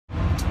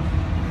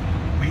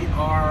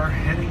are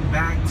heading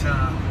back to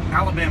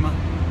Alabama.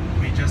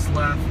 We just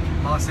left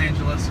Los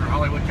Angeles or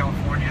Hollywood,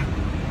 California,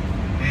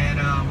 and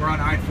we're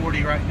on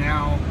I-40 right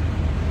now.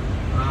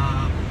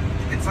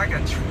 It's like a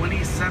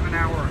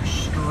 27-hour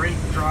straight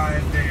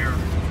drive there.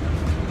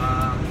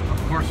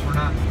 Of course, we're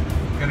not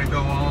gonna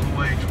go all the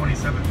way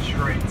 27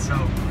 straight, so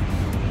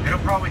it'll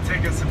probably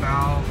take us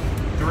about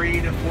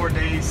 3 to 4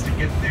 days to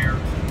get there.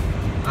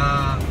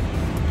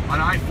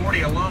 On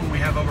I-40 alone, we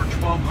have over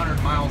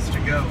 1,200 miles to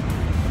go.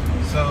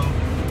 So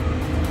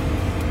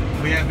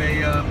we have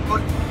a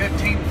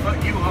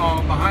 15-foot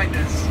U-Haul behind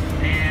us,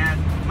 and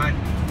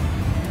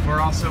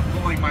we're also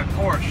pulling my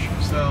Porsche.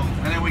 So,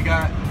 and then we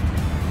got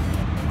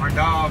our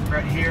dog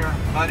right here,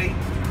 Buddy,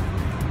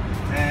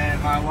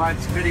 and my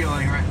wife's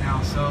videoing right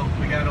now. So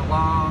we got a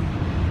long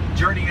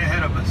journey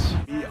ahead of us.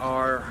 We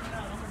are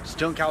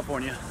still in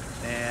California,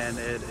 and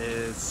it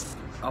is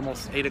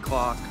almost 8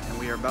 o'clock, and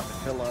we are about to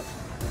fill up.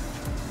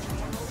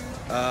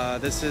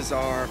 This is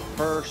our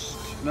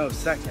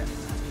second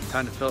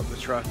time to fill up the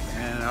truck,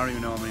 and I don't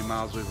even know how many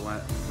miles we've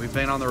went. We've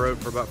been on the road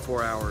for about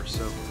 4 hours,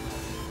 so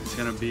it's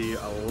gonna be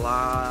a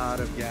lot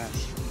of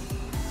gas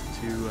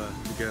to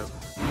go.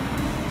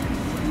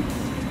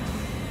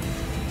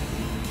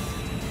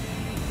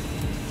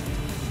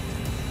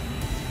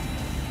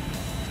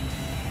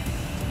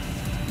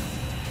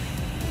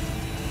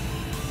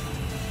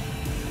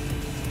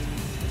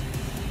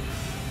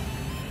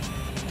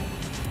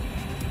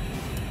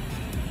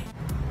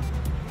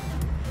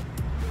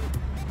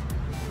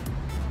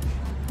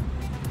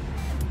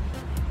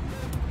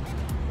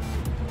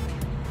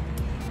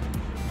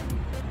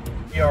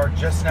 We are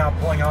just now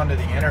pulling onto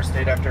the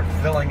interstate after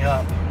filling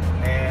up,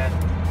 and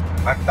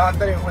I thought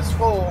that it was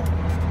full.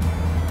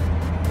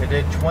 It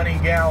did 20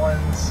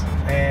 gallons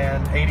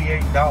and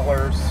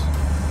 $88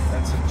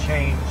 and some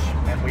change,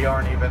 and we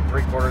aren't even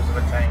 3/4 of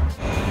a tank.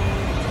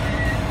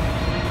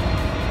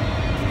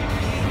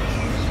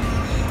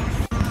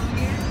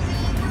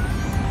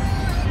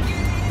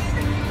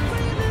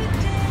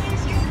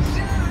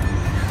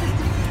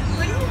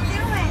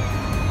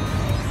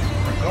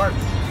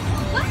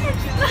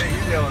 What are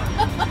you doing?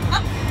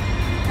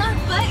 My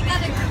butt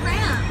got a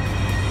cramp.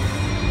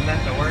 Isn't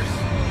that the worst?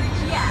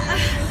 Yeah.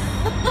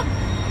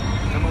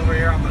 Come over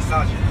here, I'll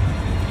massage it.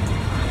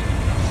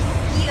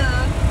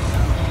 Yeah.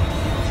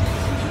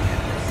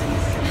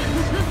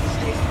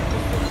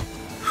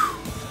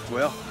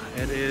 Well,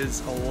 it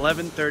is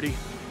 11:30,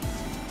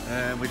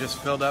 and we just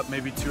filled up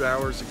maybe 2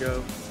 hours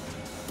ago.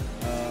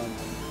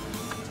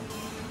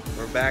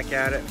 We're back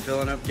at it,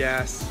 filling up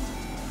gas.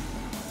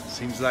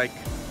 Seems like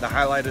the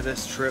highlight of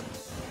this trip.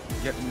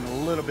 Getting a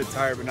little bit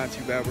tired, but not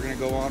too bad. We're gonna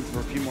go on for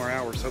a few more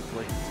hours,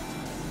 hopefully.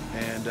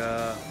 And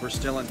we're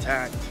still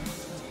intact.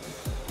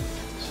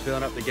 Just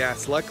filling up the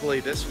gas. Luckily,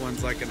 this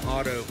one's like an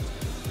auto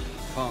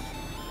pump.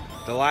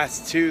 The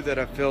last two that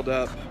I've filled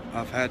up,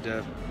 I've had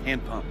to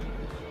hand pump,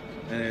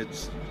 and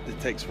it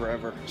takes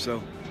forever.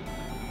 So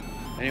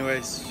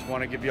anyways, just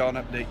want to give you all an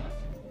update.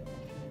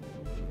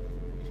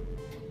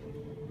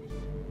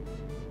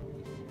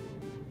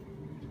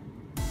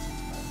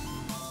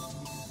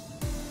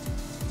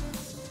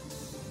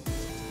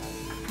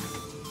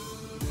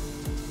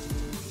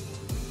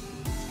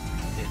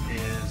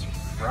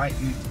 Bright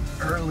and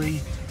early,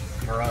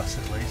 for us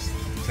at least,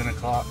 10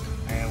 o'clock,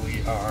 and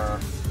we are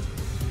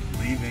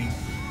leaving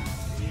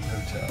the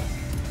hotel.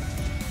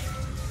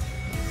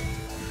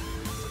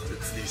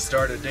 It's the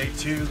start of day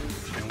 2,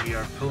 and we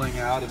are pulling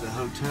out of the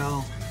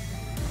hotel,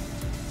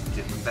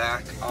 getting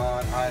back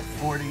on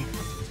I-40,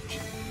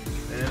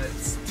 and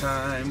it's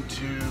time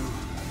to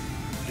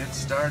get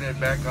started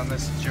back on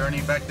this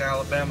journey back to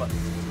Alabama.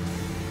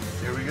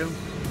 Here we go.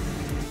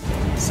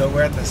 So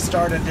we're at the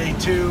start of day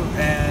 2,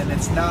 and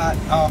it's not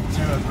off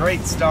to a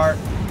great start.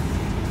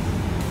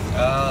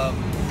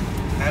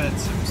 Having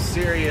some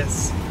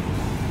serious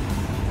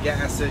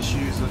gas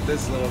issues with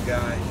this little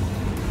guy.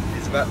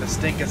 He's about to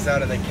stink us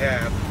out of the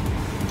cab.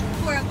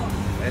 Horrible.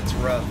 It's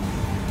rough.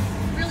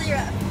 Really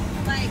rough.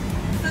 Like,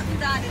 something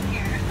died in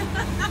here.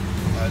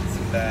 That's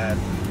bad.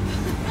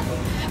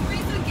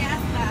 Bring some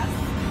gas mask.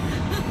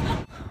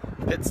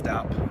 Pit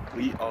stop.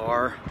 We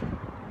are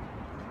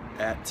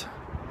at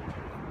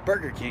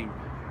Burger King,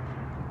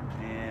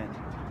 and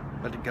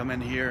about to come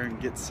in here and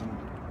get some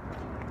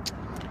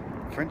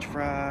French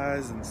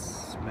fries and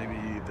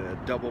maybe the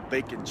double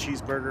bacon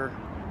cheeseburger,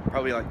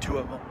 probably like 2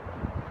 of them.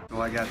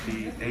 So I got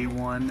the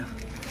A1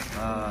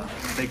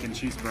 bacon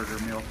cheeseburger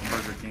meal from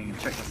Burger King.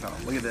 Check this out.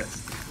 Look at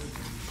this.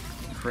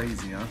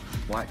 Crazy, huh?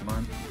 Black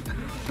bun.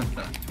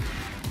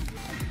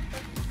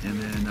 And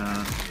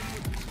then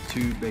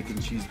 2 bacon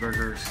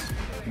cheeseburgers,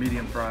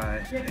 medium fry,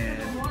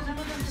 and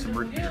some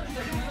root beer.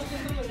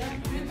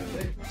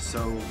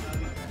 So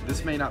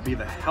this may not be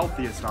the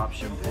healthiest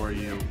option for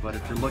you, but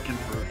if you're looking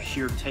for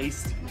sheer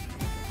taste,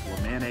 a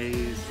little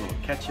mayonnaise, a little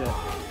ketchup,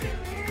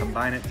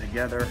 combine it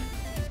together,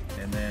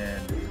 and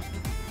then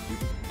you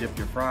dip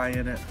your fry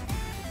in it,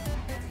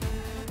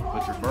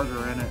 put your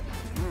burger in it.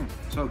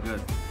 So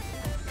good.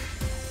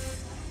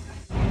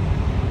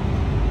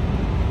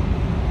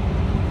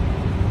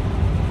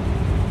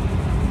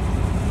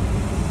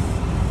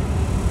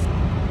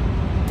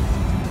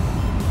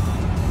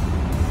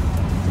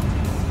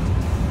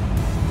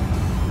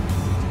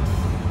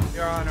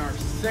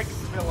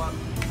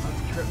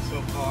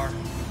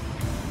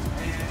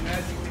 and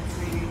as you can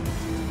see,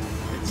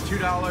 it's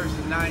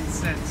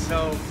 $2.09.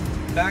 So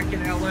back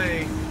in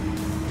LA,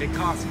 it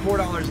costs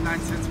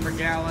 $4.09 per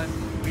gallon.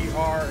 We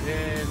are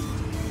in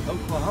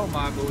Oklahoma,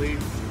 I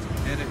believe,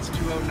 and it's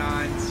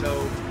 $2.09.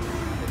 So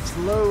it's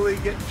slowly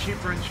getting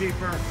cheaper and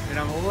cheaper, and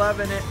I'm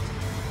loving it.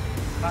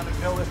 Time to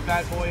fill this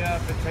bad boy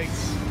up. It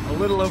takes a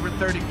little over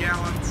 30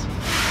 gallons,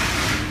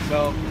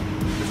 so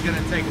it's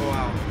gonna take a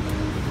while.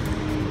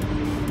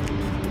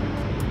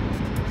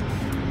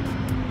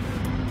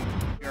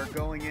 We are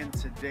going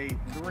into day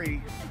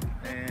 3,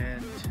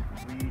 and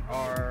we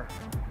are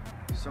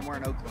somewhere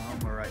in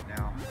Oklahoma right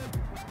now.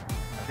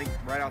 I think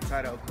right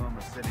outside of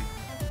Oklahoma City,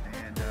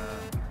 and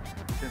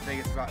it's gonna take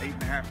us about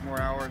 8.5 more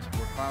hours.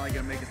 We're finally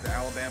gonna make it to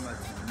Alabama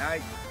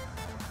tonight.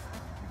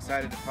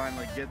 Excited to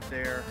finally get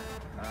there.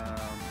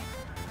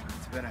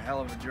 It's been a hell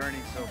of a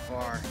journey so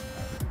far.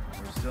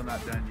 We're still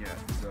not done yet,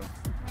 so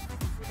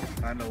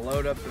time to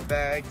load up the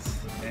bags.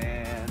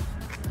 And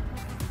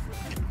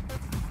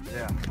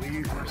yeah, we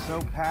were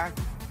so packed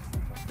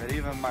that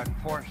even my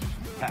Porsche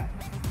is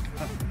packed.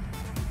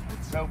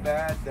 It's so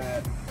bad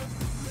that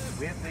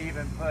we have to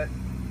even put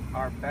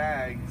our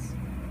bags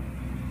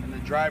in the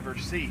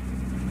driver's seat,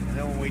 and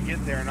then when we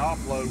get there and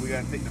offload, we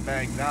got to take the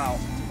bags out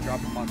and drop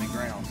them on the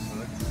ground. So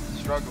the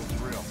struggle's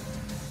real.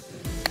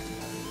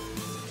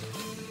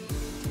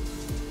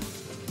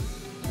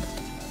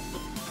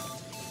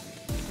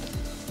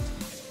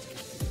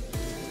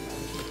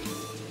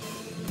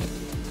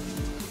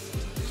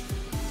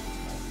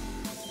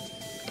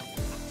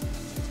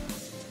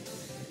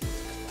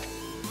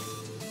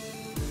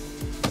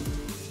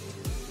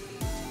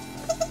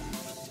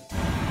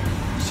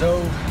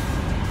 So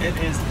it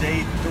is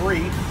day 3,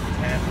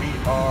 and we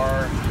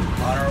are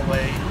on our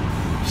way,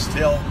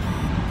 still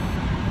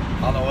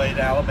on the way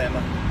to Alabama.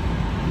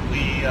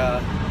 We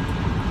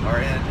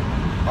are in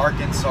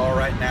Arkansas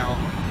right now,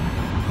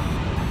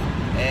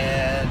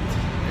 and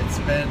it's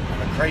been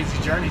a crazy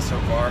journey so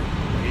far.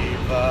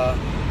 We've I'll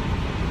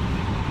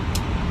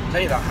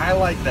tell you, the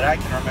highlight that I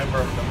can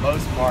remember for the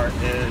most part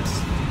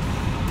is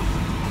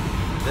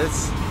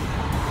this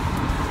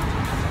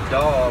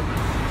dog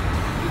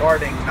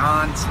farting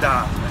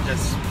non-stop and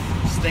just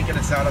stinking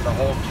us out of the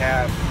whole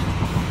cab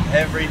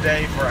every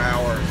day for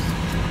hours.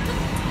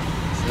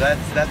 So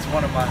that's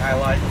one of my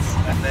highlights.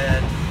 And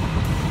then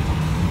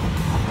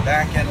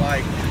back in,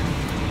 like,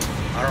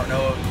 I don't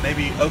know,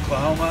 maybe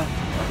Oklahoma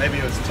or maybe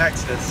it was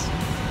Texas,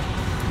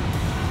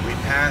 we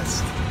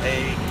passed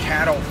a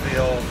cattle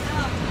field.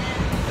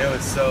 It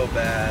was so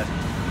bad.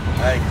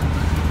 Like,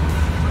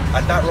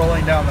 I thought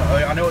rolling down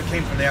I know it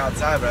came from the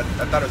outside, but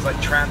I thought it was like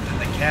trapped in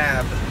the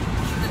cab.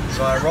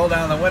 So I rolled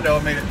down the window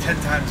and made it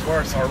 10 times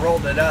worse. So I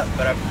rolled it up,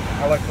 but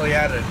I luckily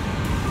had a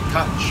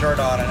cotton shirt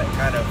on, and it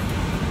kind of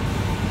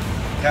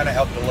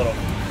helped a little,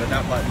 but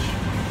not much.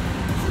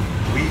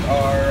 We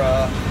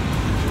are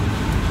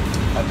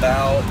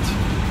about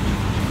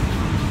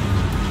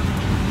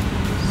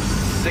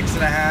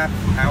 6.5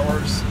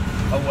 hours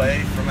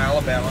away from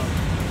Alabama,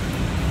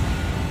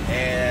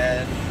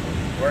 and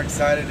we're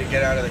excited to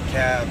get out of the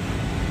cab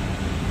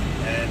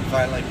and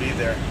finally be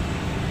there.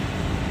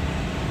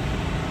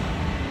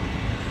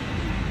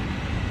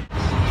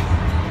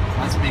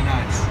 Must be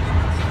nice.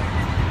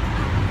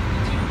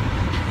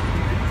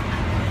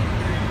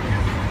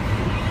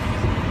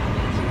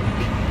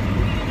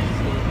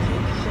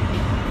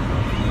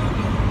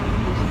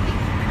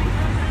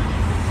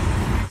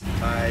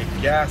 My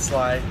gas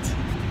light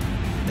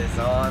is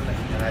on,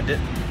 and I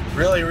didn't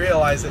really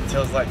realize it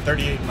until it was like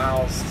 38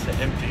 miles to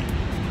empty.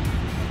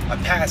 I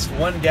passed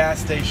one gas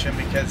station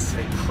because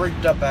it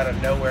creeped up out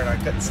of nowhere and I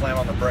couldn't slam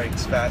on the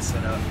brakes fast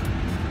enough.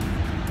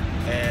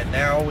 And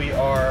now we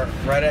are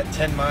right at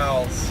 10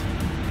 miles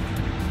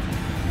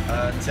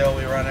until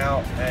we run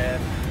out,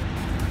 and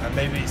I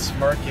may be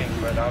smirking,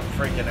 but I'm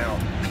freaking out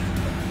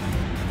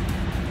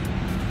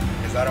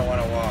because I don't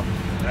want to walk,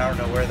 and I don't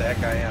know where the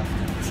heck I am.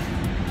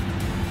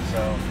 So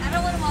I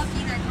don't want to walk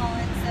either,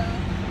 Colin, so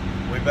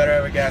we better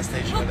have a gas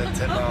station within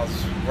 10 miles.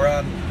 We're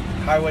on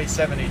Highway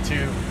 72,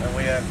 and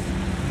we have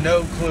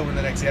no clue when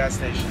the next gas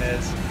station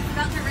is. It's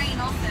about to rain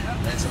also.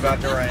 It's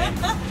about to rain,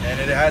 and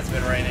it has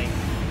been raining.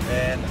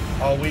 And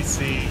all we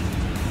see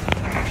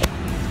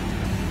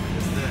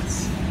is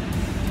this.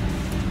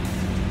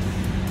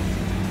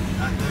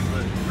 Nothing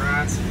but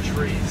grass and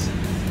trees.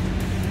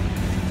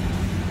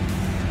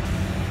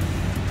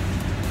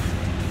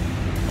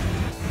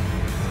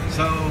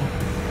 So,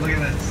 look at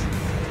this.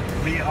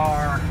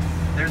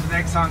 There's an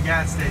Exxon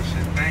gas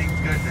station. Thank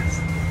goodness.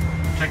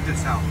 Check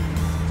this out.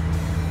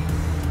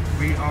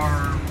 We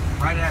are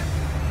right at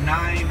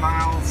 9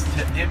 miles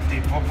to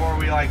empty before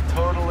we like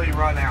totally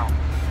run out.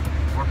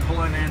 We're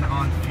pulling in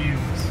on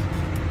fumes,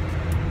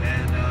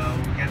 and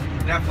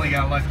we definitely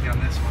got lucky on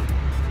this one.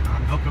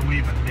 I'm hoping we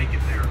even make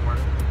it there.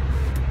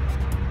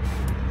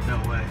 No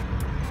way.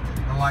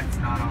 The light's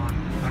not on.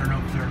 I don't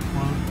know if they're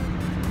closed.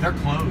 They're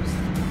closed.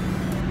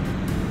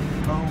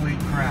 Holy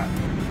crap.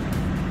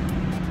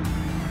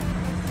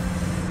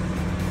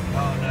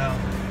 Oh no.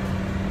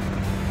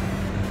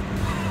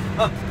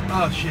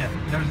 Oh shit,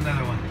 there's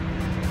another one.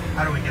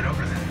 How do we get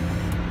over there?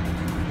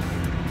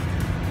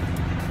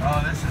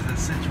 Oh, this is a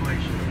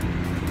situation.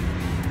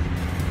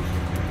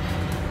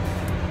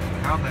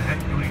 How the heck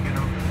do we get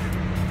over there?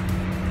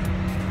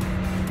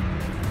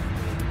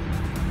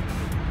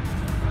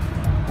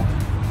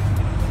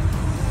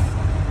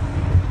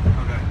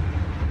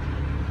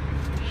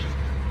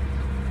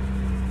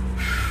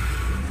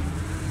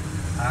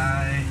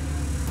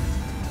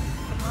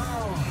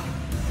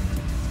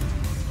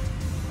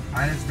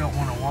 I just don't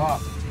want to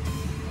walk.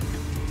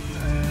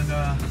 And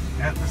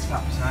at the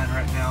stop sign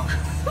right now.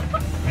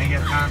 Ain't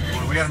got time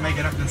for it. We gotta make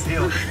it up this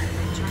hill.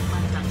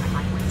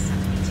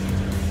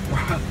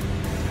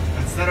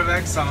 Instead of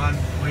Exxon,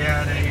 we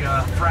had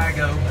a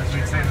Frago, as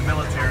we'd say in the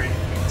military,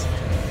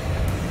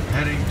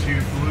 heading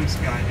to Blue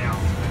Sky now.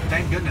 And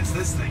thank goodness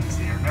this thing's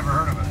here. Never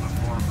heard of it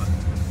before, but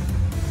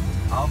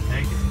I'll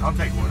take it. I'll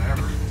take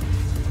whatever.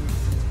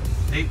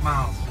 8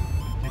 miles.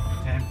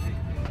 Empty.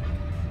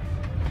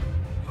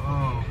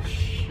 Oh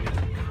shit.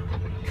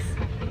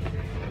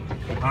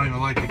 I don't even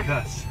like to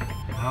cuss.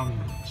 I'm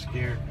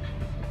scared.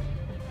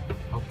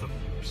 Hope the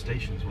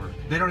stations work.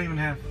 They don't even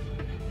have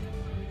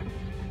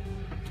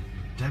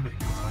debit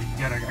card.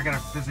 I gotta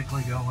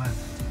physically go in.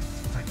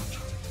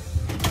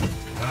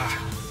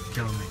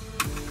 Killing me.